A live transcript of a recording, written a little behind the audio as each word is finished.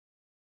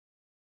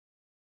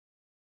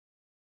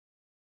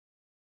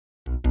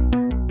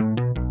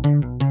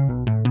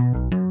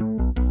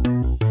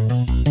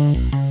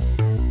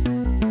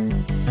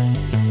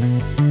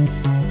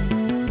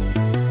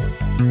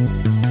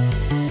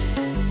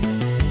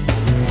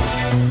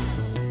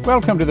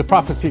Welcome to the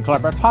Prophecy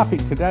Club. Our topic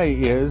today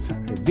is a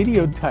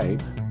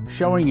videotape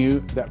showing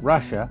you that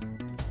Russia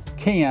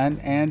can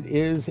and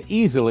is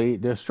easily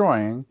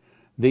destroying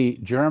the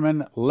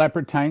German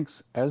Leopard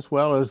tanks as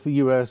well as the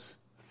U.S.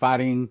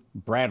 fighting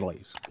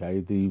Bradleys,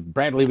 the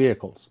Bradley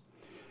vehicles.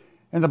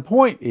 And the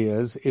point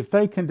is, if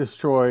they can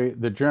destroy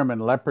the German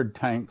Leopard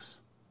tanks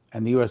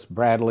and the U.S.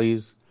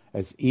 Bradleys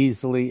as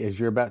easily as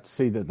you're about to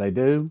see that they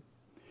do,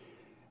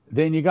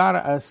 then you got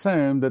to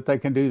assume that they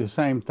can do the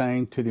same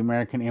thing to the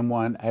American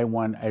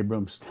M1A1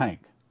 Abrams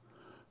tank,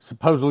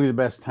 supposedly the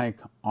best tank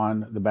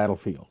on the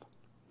battlefield.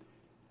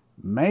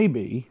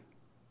 Maybe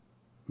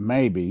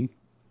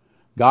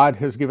God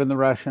has given the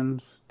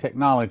Russians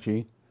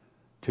technology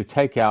to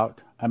take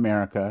out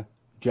America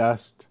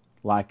just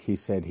like he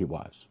said he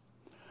was.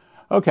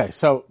 Okay,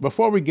 so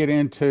before we get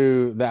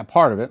into that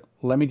part of it,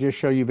 let me just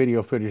show you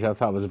video footage I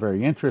thought was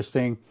very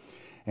interesting.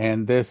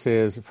 And this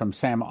is from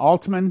Sam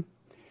Altman.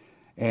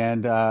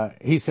 And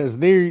he says,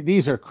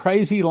 these are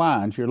crazy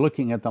lines. You're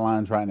looking at the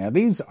lines right now.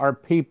 These are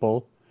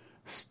people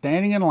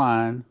standing in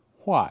line,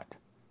 what?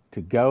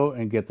 To go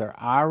and get their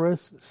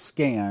iris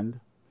scanned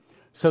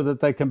so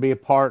that they can be a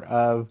part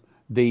of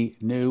the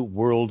new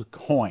world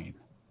coin.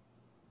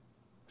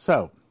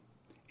 So,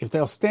 if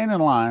they'll stand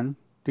in line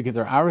to get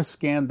their iris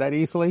scanned that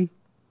easily,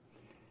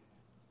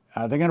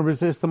 are they going to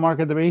resist the mark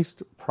of the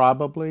beast?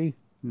 Probably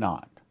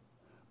not.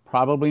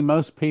 Probably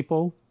most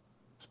people,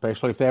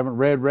 especially if they haven't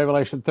read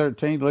Revelation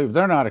 13. If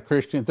they're not a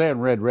Christian, if they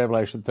haven't read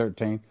Revelation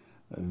 13,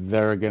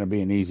 they're going to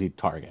be an easy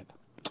target.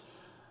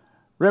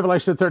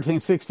 Revelation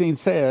 13:16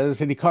 says,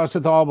 "And he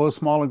causeth all, both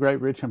small and great,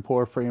 rich and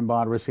poor, free and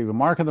bond, to receive a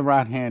mark of the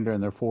right hand or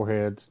in their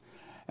foreheads.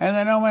 And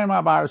that no man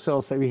might buy or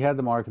sell, save he had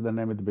the mark of the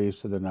name of the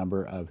beast or the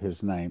number of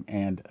his name."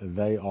 And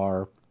they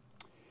are,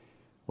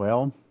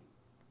 well,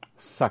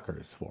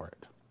 suckers for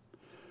it.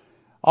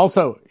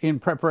 Also, in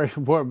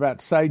preparation for what I'm about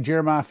to say,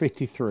 Jeremiah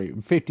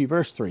 50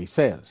 verse 3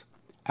 says,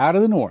 "Out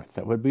of the north,"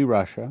 that would be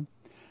Russia,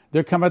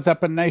 "there cometh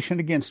up a nation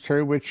against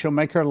her, which shall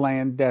make her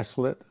land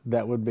desolate,"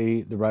 that would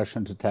be the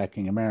Russians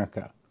attacking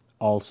America.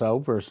 Also,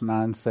 verse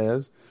 9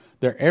 says,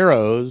 "Their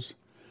arrows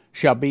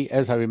shall be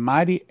as of a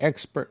mighty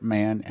expert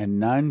man, and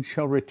none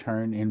shall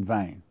return in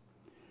vain."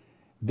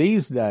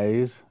 These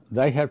days,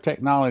 they have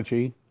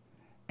technology,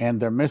 and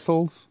their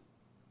missiles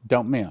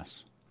don't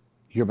miss.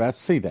 You're about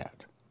to see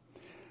that.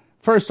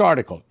 First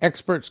article,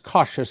 experts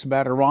cautious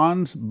about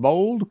Iran's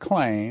bold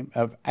claim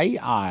of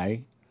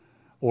AI,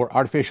 or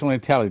artificial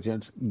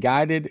intelligence,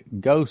 guided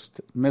ghost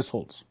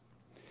missiles.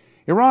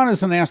 Iran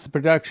has announced the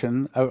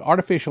production of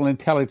artificial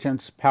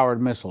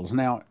intelligence-powered missiles.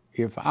 Now,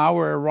 if I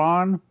were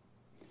Iran,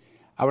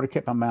 I would have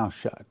kept my mouth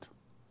shut.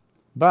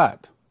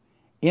 But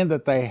in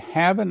that they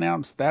have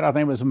announced that, I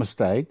think it was a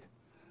mistake.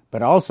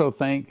 But I also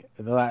think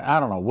that, I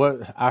don't know,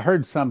 what I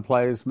heard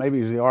someplace, maybe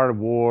it's the art of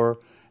war.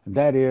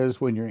 That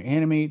is, when your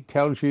enemy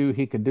tells you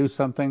he could do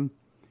something,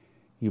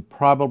 you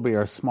probably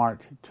are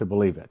smart to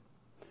believe it.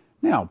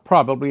 Now,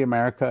 probably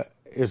America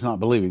is not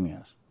believing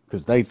this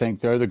because they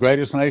think they're the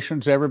greatest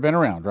nation's ever been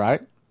around,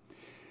 right?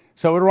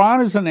 So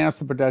Iran has announced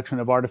the production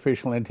of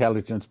artificial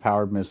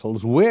intelligence-powered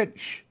missiles,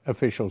 which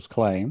officials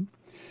claim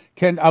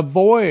can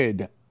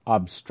avoid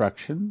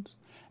obstructions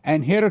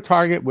and hit a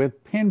target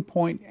with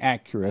pinpoint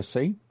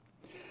accuracy.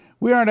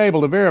 We aren't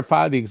able to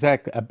verify the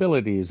exact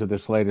abilities of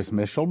this latest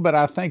missile, but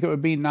I think it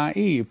would be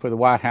naive for the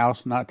White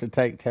House not to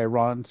take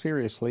Tehran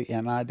seriously,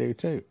 and I do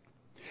too.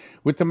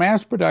 With the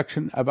mass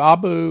production of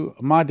Abu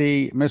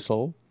Mahdi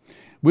missile,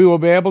 we will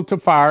be able to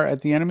fire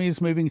at the enemy's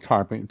moving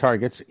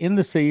targets in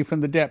the sea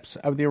from the depths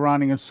of the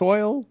Iranian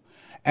soil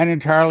and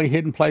entirely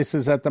hidden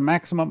places at the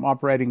maximum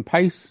operating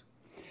pace,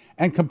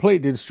 and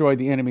completely destroy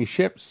the enemy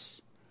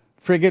ships,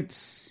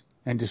 frigates,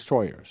 and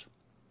destroyers.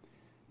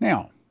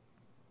 Now,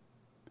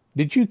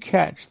 did you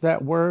catch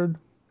that word?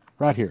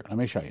 Right here, let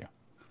me show you.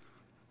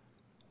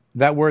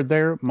 That word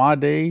there,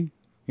 Mahdi.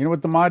 You know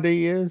what the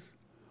Mahdi is?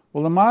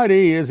 Well, the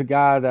Mahdi is a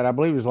guy that I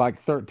believe was like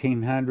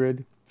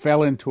 1300,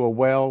 fell into a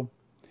well,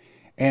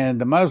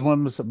 and the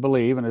Muslims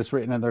believe, and it's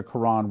written in their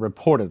Quran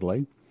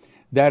reportedly,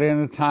 that in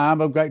a time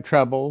of great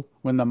trouble,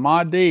 the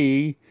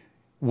Mahdi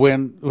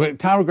will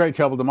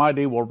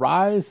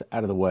rise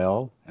out of the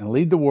well and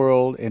lead the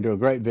world into a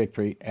great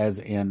victory as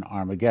in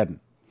Armageddon.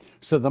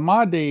 So the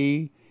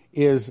Mahdi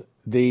is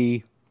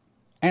the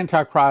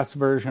Antichrist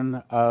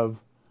version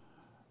of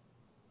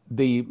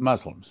the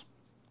Muslims.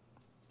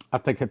 I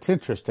think it's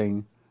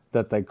interesting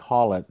that they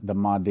call it the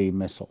Mahdi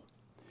missile.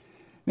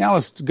 Now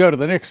let's go to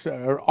the next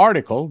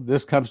article.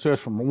 This comes to us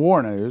from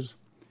War News,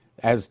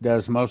 as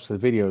does most of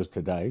the videos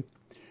today.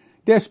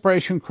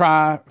 Desperation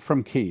cry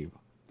from Kiev.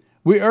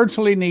 We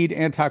urgently need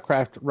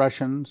anti-aircraft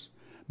Russians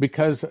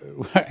because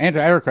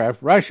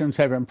anti-aircraft Russians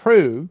have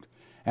improved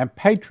and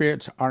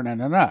Patriots aren't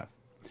enough.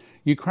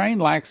 Ukraine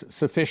lacks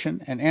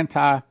sufficient and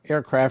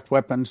anti-aircraft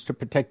weapons to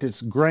protect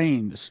its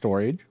grain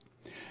storage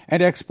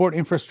and export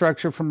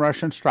infrastructure from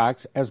Russian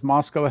strikes, as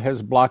Moscow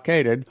has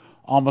blockaded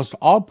almost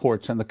all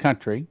ports in the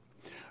country.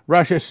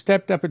 Russia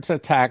stepped up its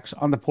attacks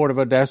on the port of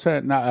Odessa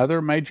and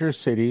other major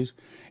cities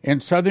in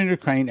southern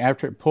Ukraine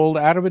after it pulled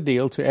out of a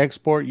deal to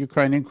export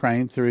Ukrainian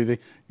grain through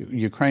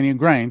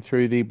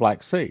the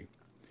Black Sea.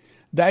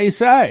 They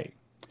say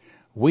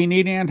we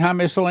need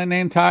anti-missile and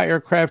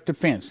anti-aircraft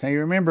defense. Now, you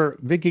remember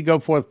Vicky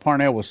Goforth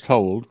Parnell was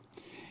told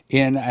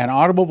in an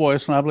audible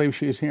voice, and I believe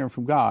she was hearing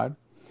from God,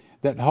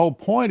 that the whole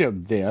point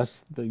of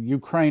this, the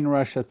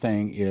Ukraine-Russia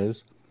thing,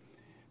 is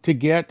to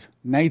get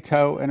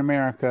NATO and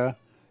America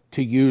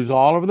to use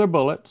all of their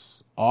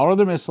bullets, all of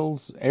the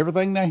missiles,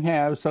 everything they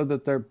have, so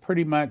that they're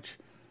pretty much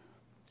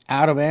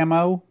out of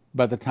ammo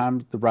by the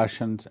time the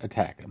Russians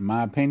attack. In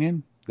my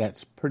opinion,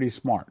 that's pretty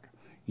smart.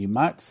 You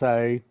might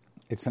say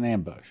it's an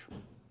ambush.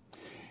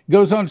 It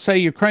goes on to say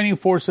Ukrainian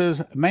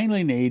forces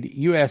mainly need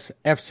U.S.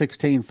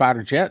 F-16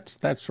 fighter jets.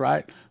 That's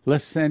right.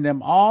 Let's send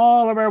them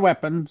all of our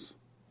weapons.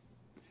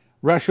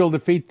 Russia will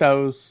defeat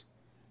those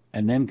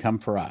and then come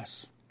for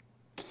us.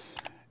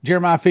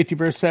 Jeremiah 50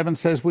 verse 7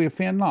 says, we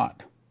offend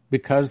not,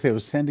 because they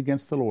have sinned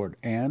against the Lord.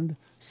 And,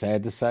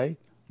 sad to say,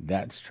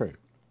 that's true.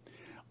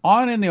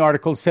 On in the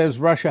article, it says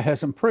Russia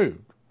has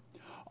improved.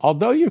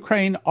 Although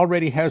Ukraine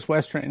already has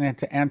Western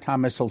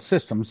anti-missile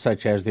systems,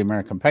 such as the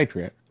American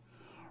Patriot,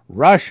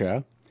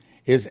 Russia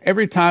is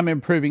every time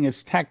improving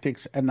its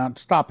tactics and not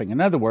stopping. In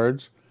other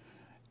words,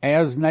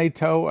 as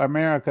NATO,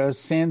 America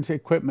sends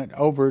equipment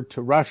over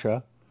to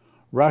Russia,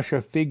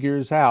 Russia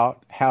figures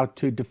out how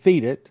to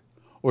defeat it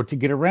or to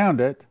get around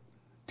it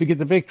to get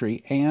the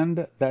victory,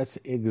 and that's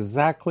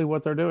exactly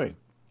what they're doing.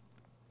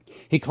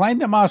 He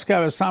claimed that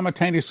Moscow is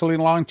simultaneously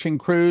launching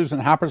cruise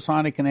and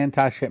hypersonic and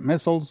anti-ship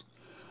missiles,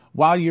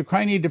 while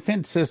Ukrainian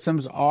defense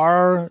systems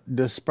are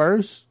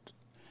dispersed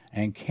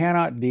and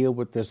cannot deal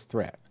with this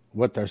threat.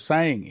 What they're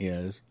saying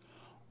is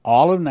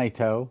all of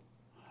NATO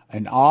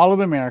and all of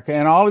America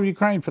and all of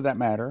Ukraine, for that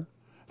matter,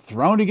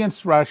 thrown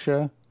against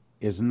Russia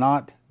is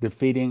not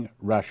defeating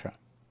Russia.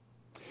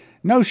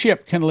 No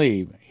ship can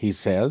leave, he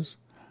says,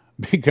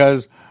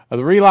 because it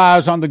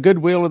relies on the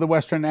goodwill of the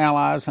Western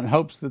allies and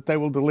hopes that they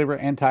will deliver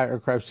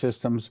anti-aircraft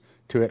systems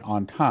to it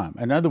on time.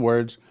 In other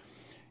words,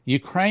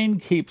 Ukraine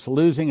keeps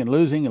losing and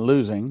losing and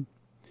losing.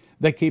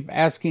 They keep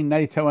asking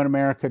NATO and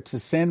America to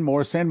send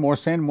more, send more,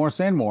 send more,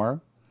 send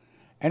more.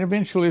 And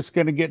eventually it's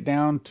going to get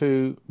down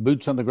to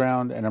boots on the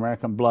ground and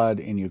American blood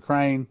in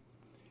Ukraine,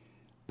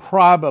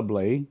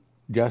 probably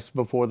just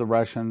before the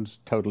Russians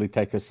totally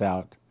take us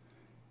out.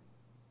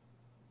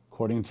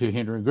 According to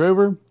Henry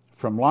Gruver,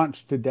 from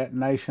launch to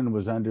detonation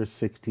was under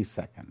 60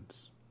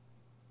 seconds.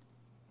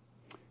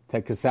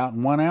 Take us out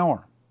in 1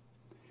 hour.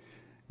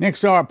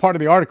 Next part of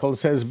the article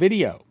says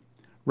video.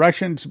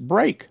 Russians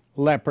break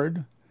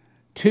Leopard,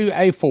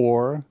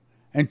 2A4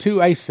 and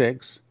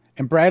 2A6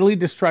 and Bradley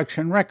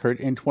destruction record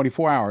in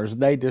 24 hours.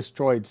 They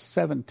destroyed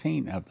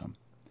 17 of them.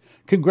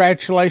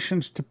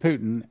 Congratulations to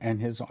Putin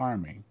and his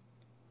army.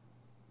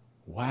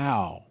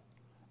 Wow.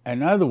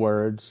 In other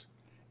words,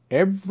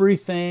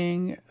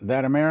 everything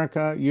that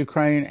America,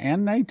 Ukraine,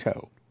 and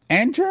NATO,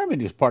 and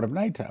Germany is part of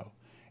NATO,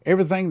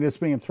 everything that's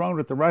being thrown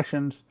at the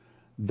Russians,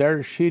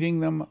 they're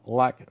shooting them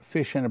like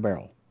fish in a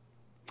barrel.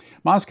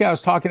 Moscow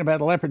is talking about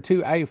the Leopard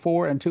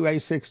 2A4 and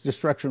 2A6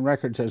 destruction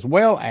records as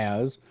well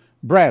as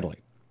Bradley.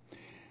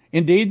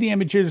 Indeed, the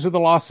images of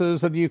the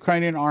losses of the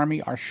Ukrainian army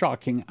are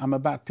shocking. I'm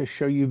about to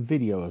show you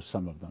video of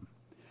some of them.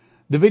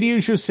 The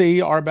videos you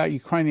see are about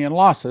Ukrainian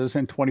losses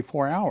in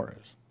 24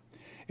 hours.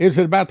 Is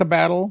it about the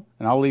battle?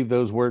 And I'll leave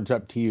those words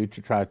up to you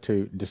to try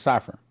to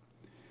decipher.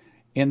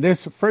 In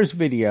this first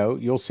video,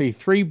 you'll see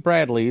 3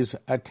 Bradleys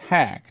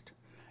attacked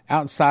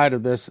outside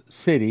of this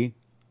city,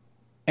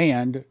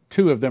 and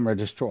 2 of them are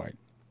destroyed.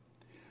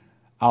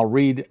 I'll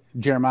read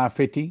Jeremiah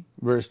 50,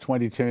 verse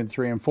 22 and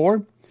 3 and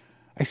 4.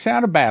 A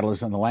sound of battle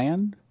is in the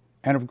land,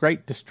 and of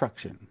great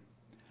destruction.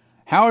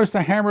 How is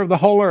the hammer of the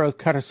whole earth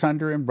cut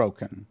asunder and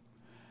broken?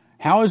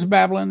 How is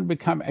Babylon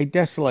become a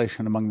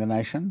desolation among the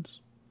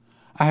nations?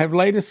 I have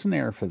laid a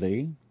snare for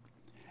thee,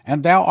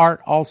 and thou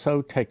art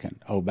also taken,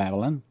 O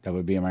Babylon, that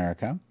would be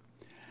America,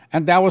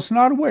 and thou wast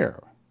not aware.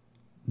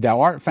 Thou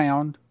art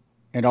found,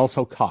 and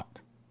also caught,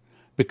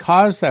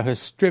 because thou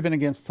hast striven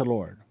against the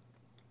Lord.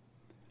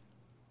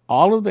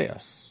 All of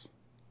this,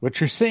 what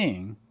you're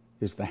seeing,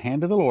 is the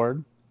hand of the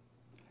Lord,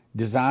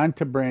 designed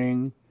to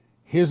bring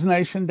his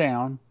nation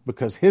down,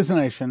 because his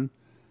nation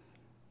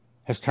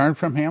has turned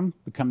from him,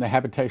 become the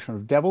habitation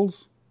of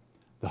devils,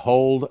 the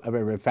hold of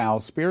every foul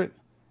spirit,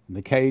 and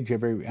the cage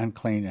of every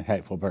unclean and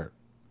hateful bird.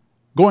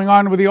 Going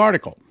on with the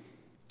article.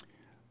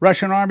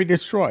 Russian army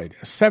destroyed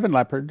 7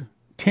 Leopard,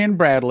 10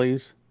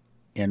 Bradleys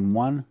in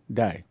 1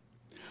 day.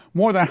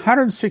 More than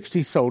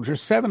 160 soldiers,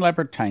 7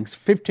 Leopard tanks,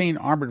 15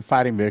 armored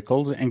fighting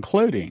vehicles,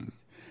 including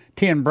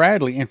 10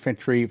 Bradley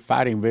infantry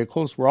fighting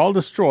vehicles, were all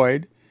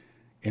destroyed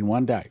in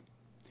 1 day.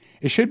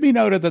 It should be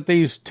noted that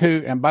these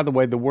 2, and by the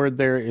way, the word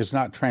there is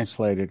not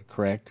translated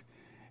correct,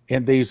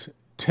 in these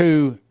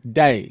 2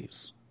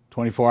 days,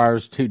 24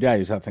 hours, 2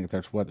 days, I think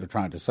that's what they're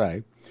trying to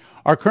say,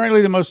 are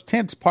currently the most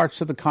tense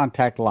parts of the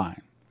contact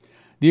line.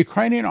 The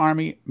Ukrainian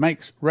army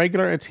makes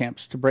regular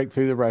attempts to break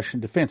through the Russian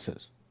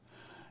defenses.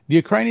 The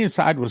Ukrainian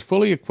side was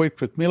fully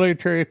equipped with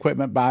military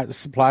equipment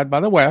supplied by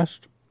the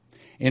West,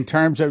 In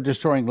terms of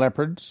destroying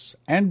Leopards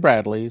and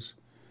Bradleys,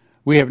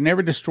 we have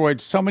never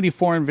destroyed so many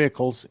foreign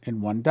vehicles in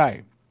one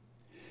day.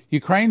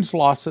 Ukraine's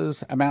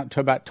losses amount to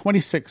about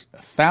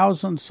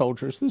 26,000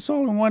 soldiers. This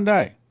all in one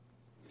day.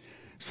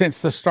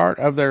 Since the start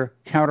of their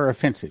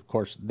counteroffensive. Of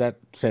course, that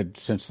said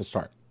since the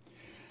start.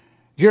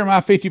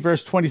 Jeremiah 50,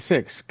 verse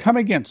 26. Come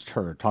against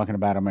her, talking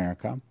about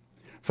America,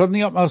 from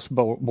the utmost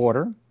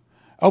border.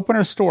 Open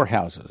her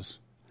storehouses.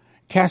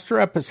 Cast her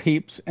up as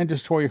heaps and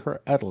destroy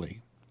her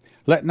utterly.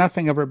 Let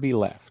nothing of her be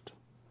left.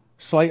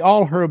 Slay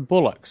all her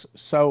bullocks.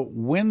 So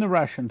when the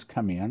Russians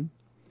come in,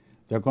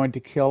 they're going to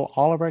kill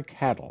all of our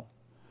cattle.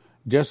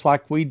 Just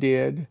like we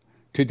did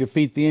to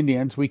defeat the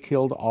Indians, we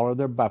killed all of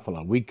their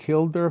buffalo. We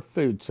killed their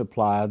food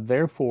supply.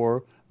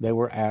 Therefore, they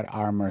were at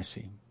our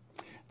mercy.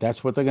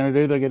 That's what they're going to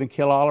do. They're going to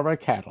kill all of our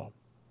cattle.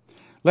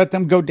 Let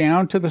them go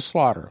down to the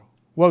slaughter.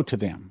 Woe to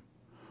them.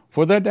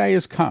 For their day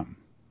is come,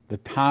 the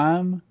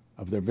time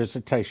of their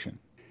visitation.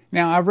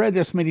 Now, I've read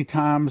this many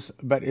times,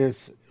 but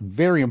it's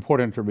very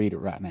important to read it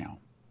right now.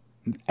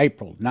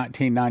 April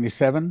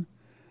 1997,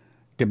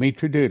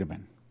 Dmitry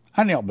Duduman.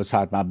 I knelt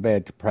beside my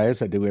bed to pray,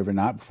 as I do every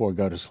night before I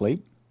go to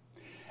sleep.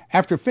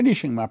 After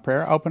finishing my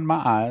prayer, I opened my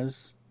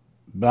eyes,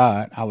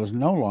 but I was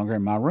no longer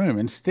in my room.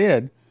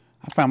 Instead,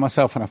 I found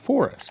myself in a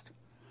forest.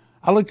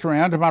 I looked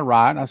around to my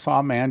right, and I saw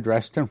a man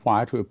dressed in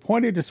white who had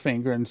pointed his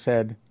finger and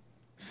said,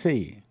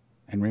 "See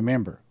and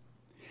remember."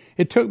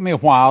 It took me a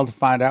while to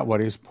find out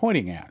what he was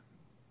pointing at.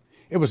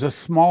 It was a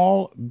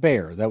small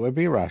bear, that would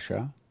be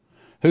Russia,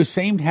 who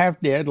seemed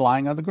half dead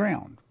lying on the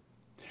ground.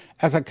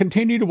 As I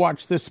continued to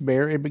watch this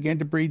bear, it began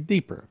to breathe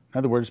deeper. In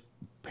other words,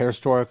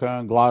 perestroika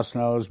and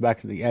glasnost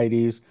back in the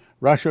 80s,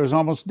 Russia was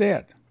almost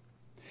dead.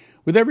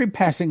 With every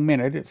passing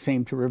minute, it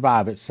seemed to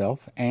revive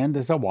itself, and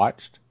as I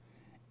watched,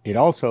 it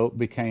also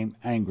became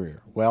angrier.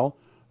 Well,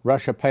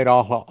 Russia paid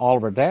all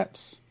of her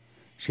debts.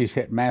 She's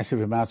hit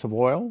massive amounts of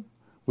oil,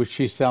 which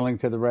she's selling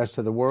to the rest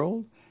of the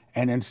world.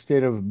 And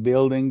instead of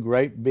building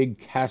great big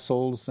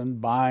castles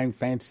and buying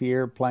fancy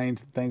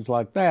airplanes and things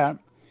like that,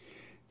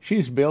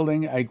 she's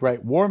building a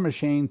great war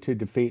machine to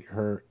defeat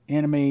her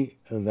enemy,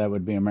 that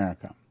would be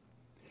America.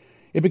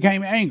 It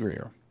became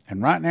angrier.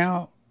 And right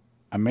now,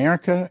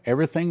 America,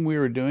 everything we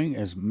are doing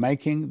is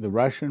making the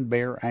Russian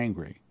bear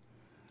angry.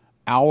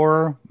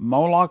 Our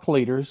Moloch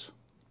leaders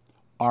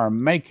are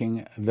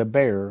making the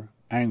bear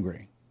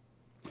angry.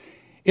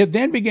 It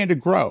then began to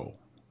grow,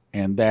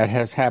 and that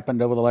has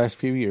happened over the last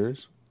few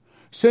years.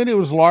 Soon it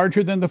was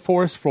larger than the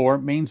forest floor.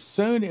 It means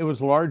soon it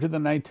was larger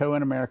than NATO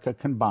and America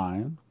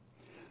combined.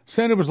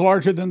 Soon it was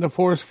larger than the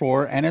forest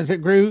floor, and as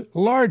it grew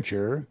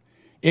larger,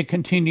 it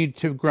continued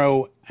to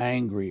grow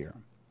angrier.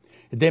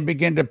 It then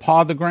began to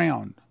paw the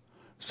ground,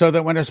 so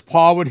that when its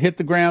paw would hit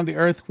the ground, the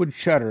earth would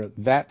shudder.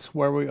 That's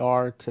where we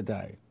are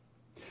today.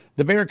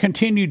 The bear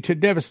continued to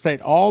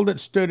devastate all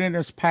that stood in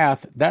its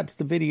path. That's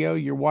the video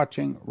you're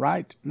watching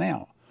right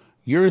now.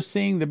 You're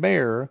seeing the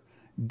bear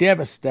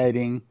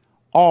devastating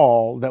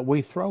all that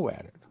we throw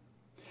at it.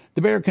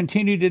 The bear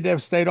continued to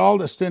devastate all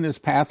that stood in its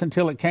path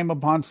until it came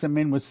upon some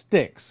men with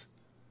sticks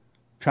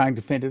trying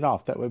to fend it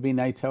off. That would be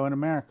NATO and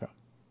America.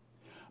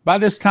 By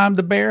this time,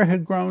 the bear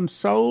had grown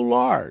so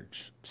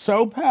large,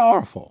 so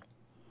powerful,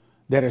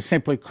 that it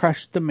simply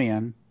crushed the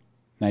men,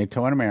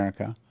 NATO and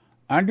America,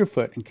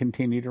 underfoot and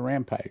continued to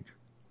rampage.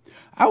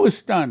 I was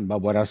stunned by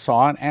what I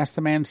saw and asked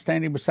the man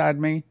standing beside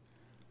me,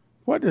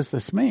 "What does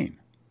this mean?"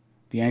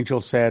 The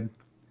angel said,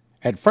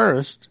 "At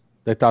first,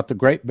 they thought the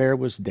great bear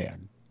was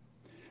dead."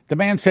 The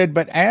man said,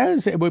 "But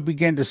as it would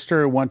begin to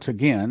stir once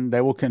again,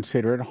 they will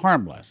consider it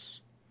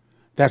harmless."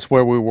 That's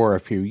where we were a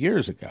few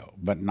years ago,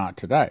 but not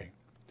today.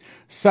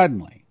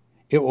 Suddenly,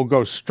 it will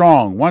grow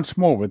strong once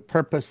more with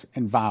purpose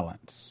and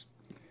violence.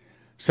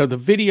 So the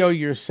video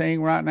you're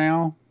seeing right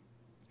now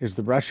is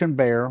the Russian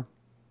bear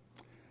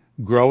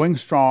growing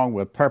strong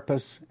with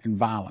purpose and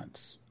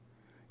violence.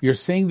 You're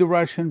seeing the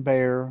Russian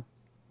bear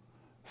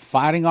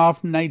fighting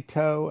off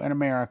NATO and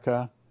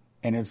America,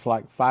 and it's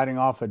like fighting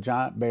off a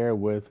giant bear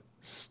with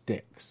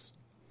sticks.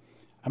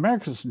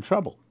 America's in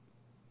trouble.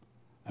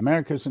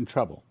 America's in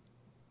trouble.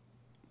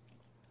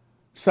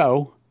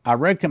 So I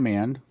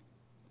recommend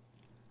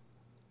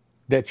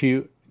that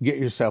you get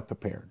yourself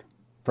prepared.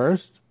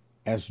 First,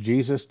 ask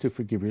Jesus to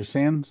forgive your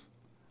sins.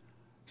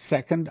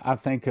 Second, I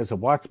think as a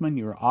watchman,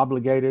 you're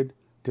obligated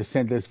to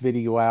send this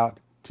video out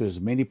to as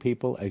many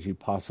people as you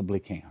possibly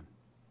can.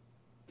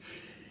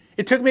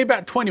 It took me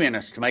about 20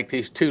 minutes to make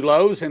these 2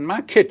 loaves in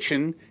my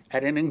kitchen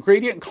at an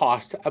ingredient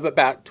cost of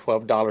about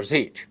 $12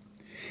 each.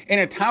 In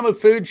a time of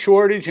food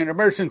shortage and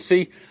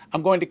emergency,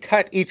 I'm going to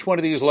cut each one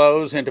of these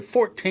loaves into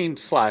 14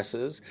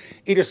 slices.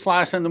 Eat a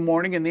slice in the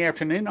morning and the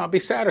afternoon, I'll be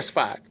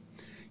satisfied.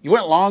 You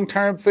want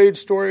long-term food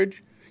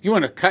storage? You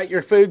want to cut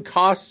your food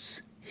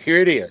costs? Here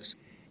it is.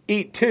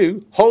 Eat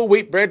 2 whole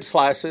wheat bread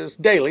slices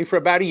daily for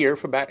about a year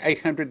for about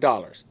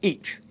 $800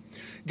 each.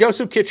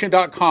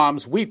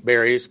 JosephKitchen.com's wheat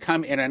berries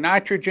come in a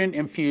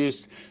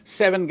nitrogen-infused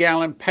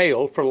 7-gallon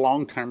pail for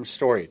long-term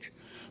storage.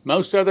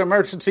 Most other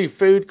emergency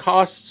food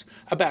costs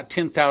about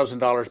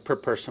 $10,000 per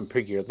person per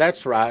year.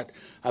 That's right,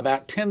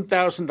 about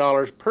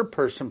 $10,000 per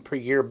person per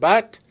year.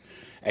 But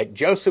at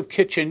Joseph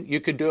Kitchen, you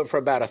could do it for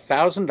about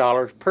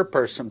 $1,000 per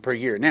person per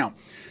year. Now,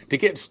 to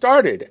get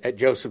started at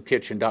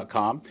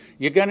josephkitchen.com,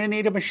 you're going to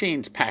need a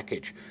machines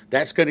package.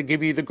 That's going to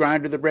give you the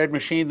grinder, the bread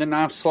machine, the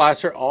knife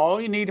slicer,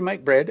 all you need to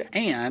make bread,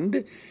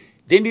 and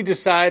then you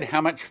decide how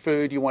much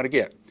food you want to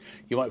get.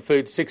 You want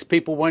food 6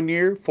 people 1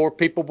 year, 4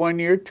 people 1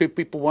 year, 2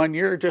 people 1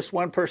 year, or just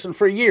one person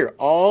for a year,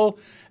 all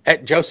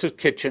at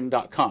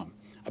josephkitchen.com.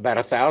 About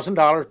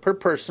 $1,000 per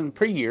person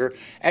per year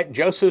at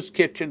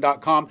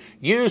josephskitchen.com.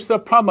 Use the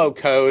promo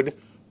code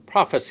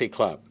Prophecy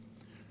Club.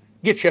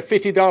 Get you a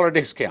 $50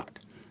 discount.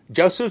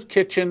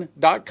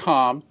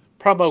 josephskitchen.com,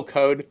 promo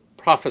code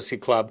Prophecy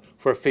Club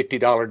for a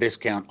 $50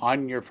 discount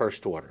on your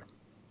first order.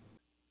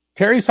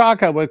 Terry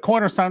Saka with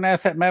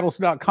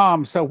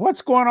CornerstoneAssetMetals.com. So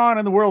what's going on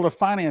in the world of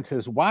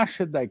finances? Why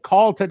should they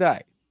call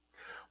today?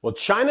 Well,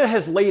 China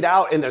has laid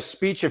out in a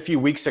speech a few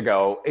weeks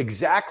ago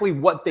exactly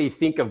what they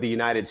think of the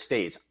United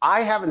States.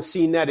 I haven't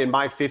seen that in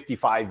my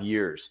 55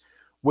 years.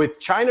 With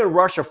China and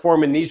Russia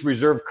forming these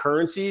reserve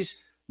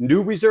currencies,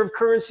 new reserve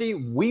currency,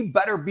 we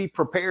better be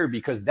prepared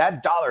because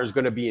that dollar is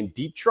going to be in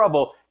deep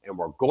trouble and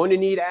we're going to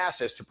need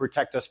assets to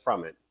protect us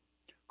from it.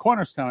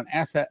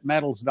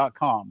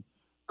 CornerstoneAssetMetals.com.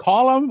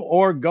 Call them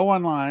or go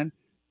online,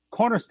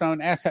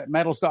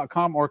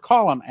 CornerstoneAssetMetals.com, or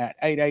call them at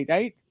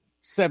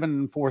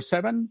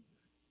 888-747-3309.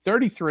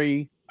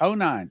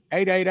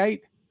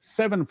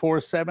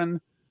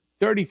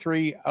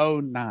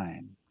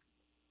 888-747-3309.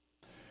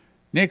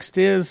 Next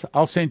is,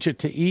 I'll send you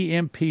to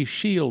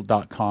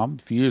EMPShield.com.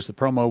 If you use the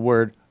promo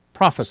word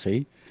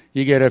prophecy,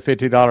 you get a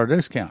 $50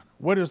 discount.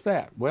 What is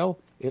that? Well,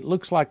 it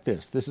looks like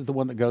this. This is the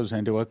one that goes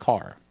into a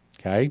car,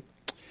 okay?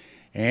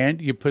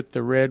 And you put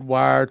the red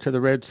wire to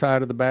the red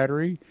side of the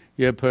battery,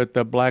 you put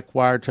the black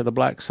wire to the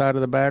black side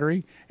of the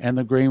battery, and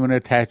the green one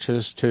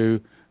attaches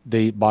to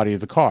the body of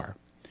the car.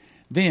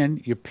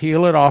 Then you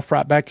peel it off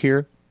right back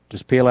here.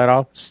 Just peel that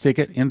off, stick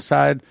it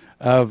inside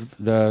of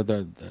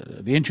the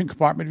engine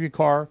compartment of your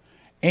car,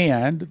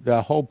 and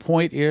the whole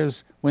point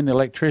is when the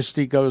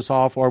electricity goes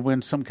off or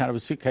when some kind of a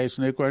suitcase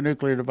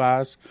nuclear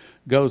device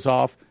goes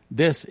off,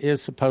 this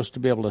is supposed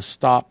to be able to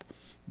stop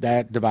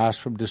that device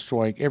from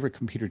destroying every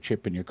computer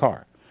chip in your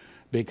car.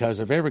 Because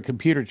if every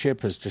computer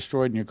chip is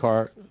destroyed in your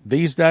car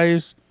these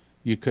days,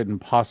 you couldn't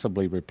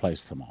possibly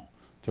replace them all.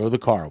 Throw the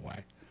car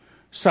away.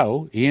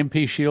 So,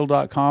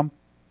 EMPShield.com,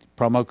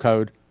 promo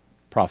code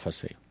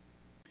prophecy.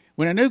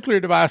 When a nuclear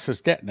device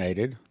is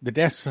detonated, the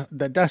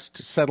dust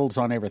settles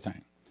on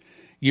everything.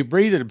 You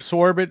breathe it,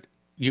 absorb it,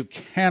 you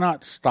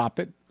cannot stop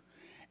it.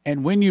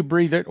 And when you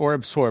breathe it or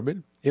absorb it,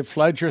 it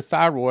floods your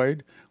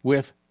thyroid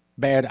with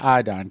bad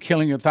iodine,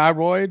 killing your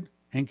thyroid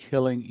and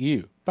killing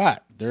you.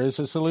 But there is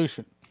a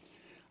solution.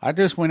 I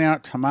just went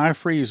out to my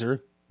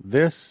freezer.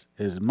 This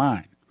is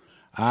mine.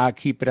 I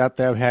keep it out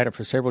there. I've had it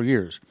for several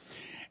years.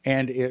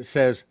 And it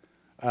says,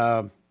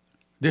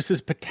 this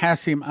is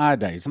potassium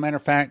iodide. As a matter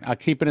of fact, I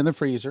keep it in the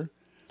freezer,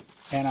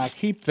 and I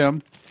keep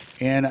them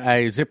in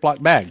a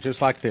Ziploc bag,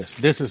 just like this.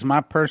 This is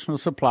my personal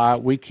supply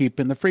we keep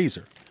in the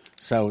freezer.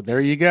 So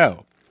there you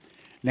go.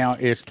 Now,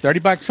 it's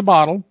 $30 a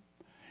bottle.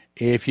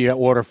 If you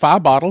order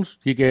 5 bottles,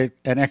 you get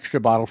an extra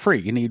bottle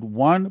free. You need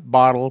 1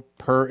 bottle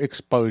per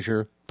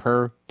exposure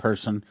per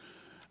person,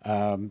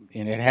 and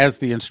it has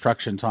the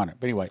instructions on it.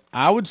 But anyway,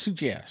 I would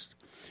suggest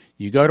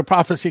you go to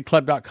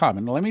prophecyclub.com,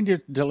 and let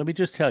me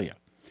just tell you,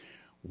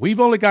 we've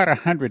only got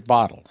 100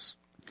 bottles.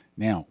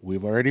 Now,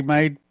 we've already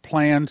made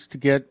plans to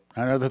get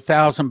another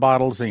 1,000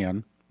 bottles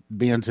in.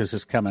 Ben's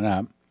is coming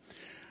up.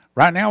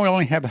 Right now, we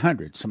only have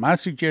 100. So my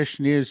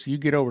suggestion is you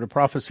get over to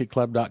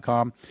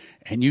prophecyclub.com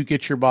and you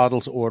get your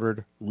bottles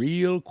ordered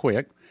real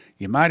quick.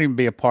 You might even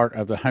be a part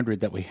of the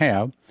 100 that we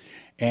have.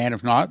 And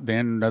if not,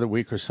 then another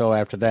week or so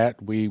after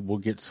that, we will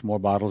get some more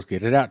bottles,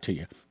 get it out to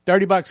you.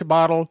 $30 a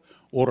bottle,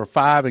 order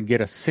 5 and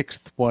get a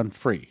 6th one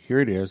free. Here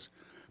it is,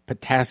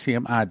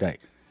 potassium iodide.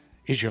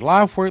 Is your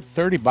life worth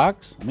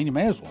 $30? I mean, you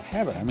may as well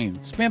have it. I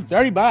mean, spend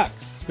 $30.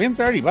 Spend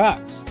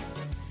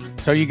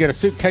 $30. So you get a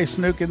suitcase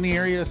nuke in the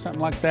area,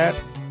 something like that.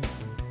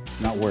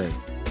 Not worried.